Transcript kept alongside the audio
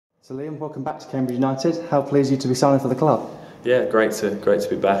So Liam, welcome back to Cambridge United. How pleased are you to be signing for the club? Yeah, great to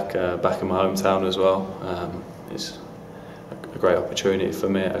be back in my hometown as well. It's a great opportunity for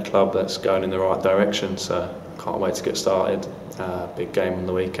me at a club that's going in the right direction. So can't wait to get started. Big game on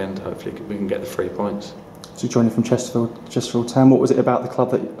the weekend. Hopefully we can get the 3 points. So you're joining from Chesterfield Town. What was it about the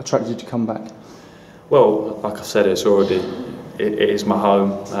club that attracted you to come back? Well, like I said, it is my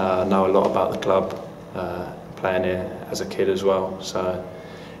home. I know a lot about the club, playing here as a kid as well. So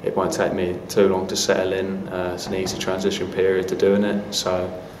it won't take me too long to settle in. It's an easy transition period to doing it. So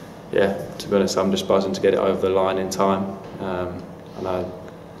yeah, to be honest, I'm just buzzing to get it over the line in time. I know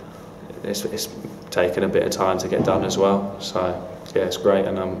it's taken a bit of time to get done as well. So yeah, it's great,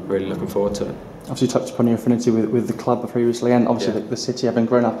 and I'm really looking forward to it. Obviously, you touched upon your affinity with the club previously, and obviously the city. Having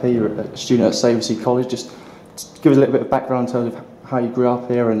grown up here, you're a student at Savesey College. Just give us a little bit of background in terms of how you grew up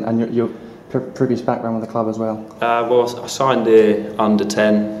here and your previous background with the club as well. Well, I signed here under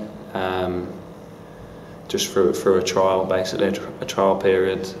 10, just through a trial, basically a trial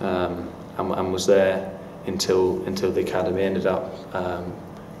period, and was there until the academy ended up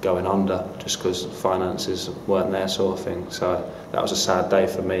going under, just because finances weren't there, sort of thing. So that was a sad day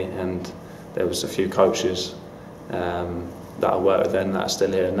for me, and there was a few coaches that I worked with then that are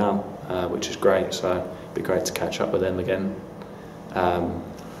still here now, which is great. So it'd be great to catch up with them again.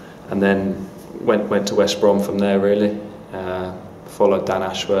 And then went to West Brom from there, really. Followed Dan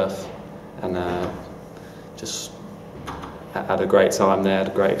Ashworth, and just had a great time there, had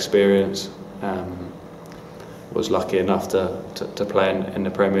a great experience. Was lucky enough to play in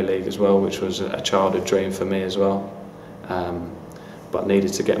the Premier League as well, which was a childhood dream for me as well. But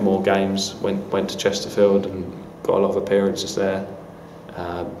needed to get more games. Went to Chesterfield and got a lot of appearances there,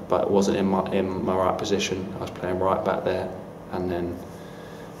 but it wasn't in my right position. I was playing right back there, and then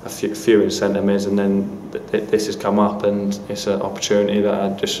a few in centre mids, and then this has come up, and it's an opportunity that I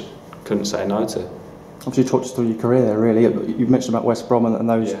just couldn't say no to. Obviously, you talked us through your career there, really. You mentioned about West Brom and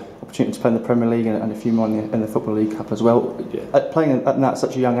those opportunities to play in the Premier League and a few more in the Football League Cup as well. Playing at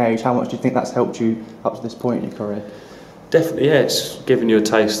such a young age, how much do you think that's helped you up to this point in your career? Definitely, yeah. It's given you a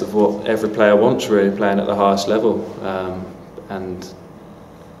taste of what every player wants, really, playing at the highest level, and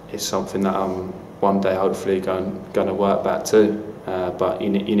it's something that I'm one day hopefully going to work back to. But you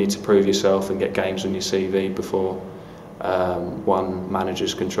need to prove yourself and get games on your CV before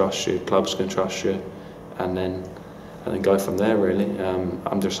managers can trust you, clubs can trust you, and then go from there, really.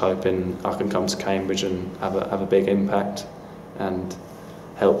 I'm just hoping I can come to Cambridge and have a big impact and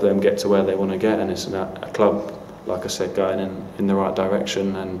help them get to where they want to get. And it's a club, like I said, going in the right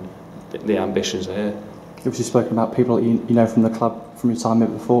direction, and the ambitions are here. You've obviously spoken about people that you know from the club from your time here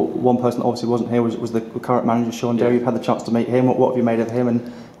before. One person that obviously wasn't here was the current manager, Sean Derry. You've had the chance to meet him. What have you made of him,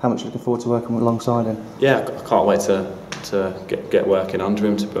 and how much are you looking forward to working alongside him? Yeah, I can't wait to get working under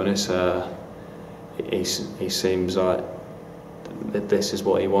him, to be honest. He seems like this is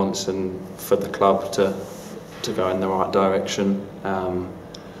what he wants, and for the club to go in the right direction.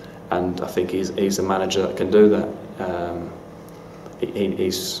 And I think he's a manager that can do that.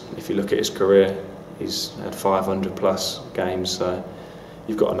 If you look at his career, he's had 500 plus games, so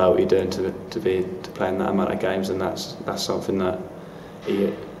you've got to know what you're doing to play in that amount of games, and that's something that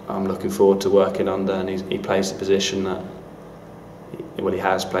I'm looking forward to working under. And he plays the position that he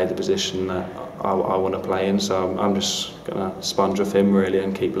has played the position that I want to play in. So I'm just going to sponge off him, really,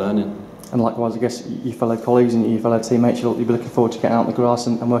 and keep learning. And likewise, I guess your fellow colleagues and your fellow teammates, you'll be looking forward to getting out on the grass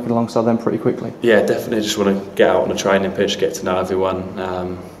and working alongside them pretty quickly. Yeah, definitely. Just want to get out on the training pitch, get to know everyone,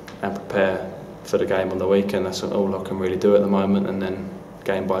 and prepare for the game on the weekend. That's all I can really do at the moment, and then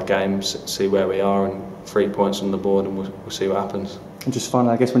game by game see where we are, and 3 points on the board, and we'll see what happens. And just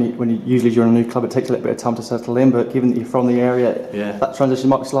finally, I guess when you usually join a new club, it takes a little bit of time to settle in, but given that you're from the area, that transition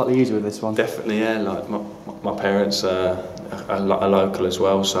might be slightly easier with this one. Definitely, yeah. Like my parents are local as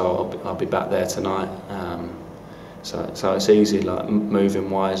well, so I'll be back there tonight. So it's easy, like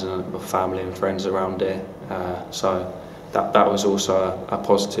moving wise, and family and friends around here. So that was also a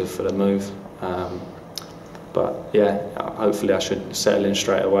positive for the move. But yeah, hopefully I should settle in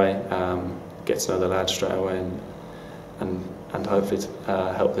straight away, get to know the lads straight away, and hopefully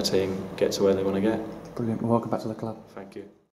help the team get to where they want to get. Brilliant. Well, welcome back to the club. Thank you.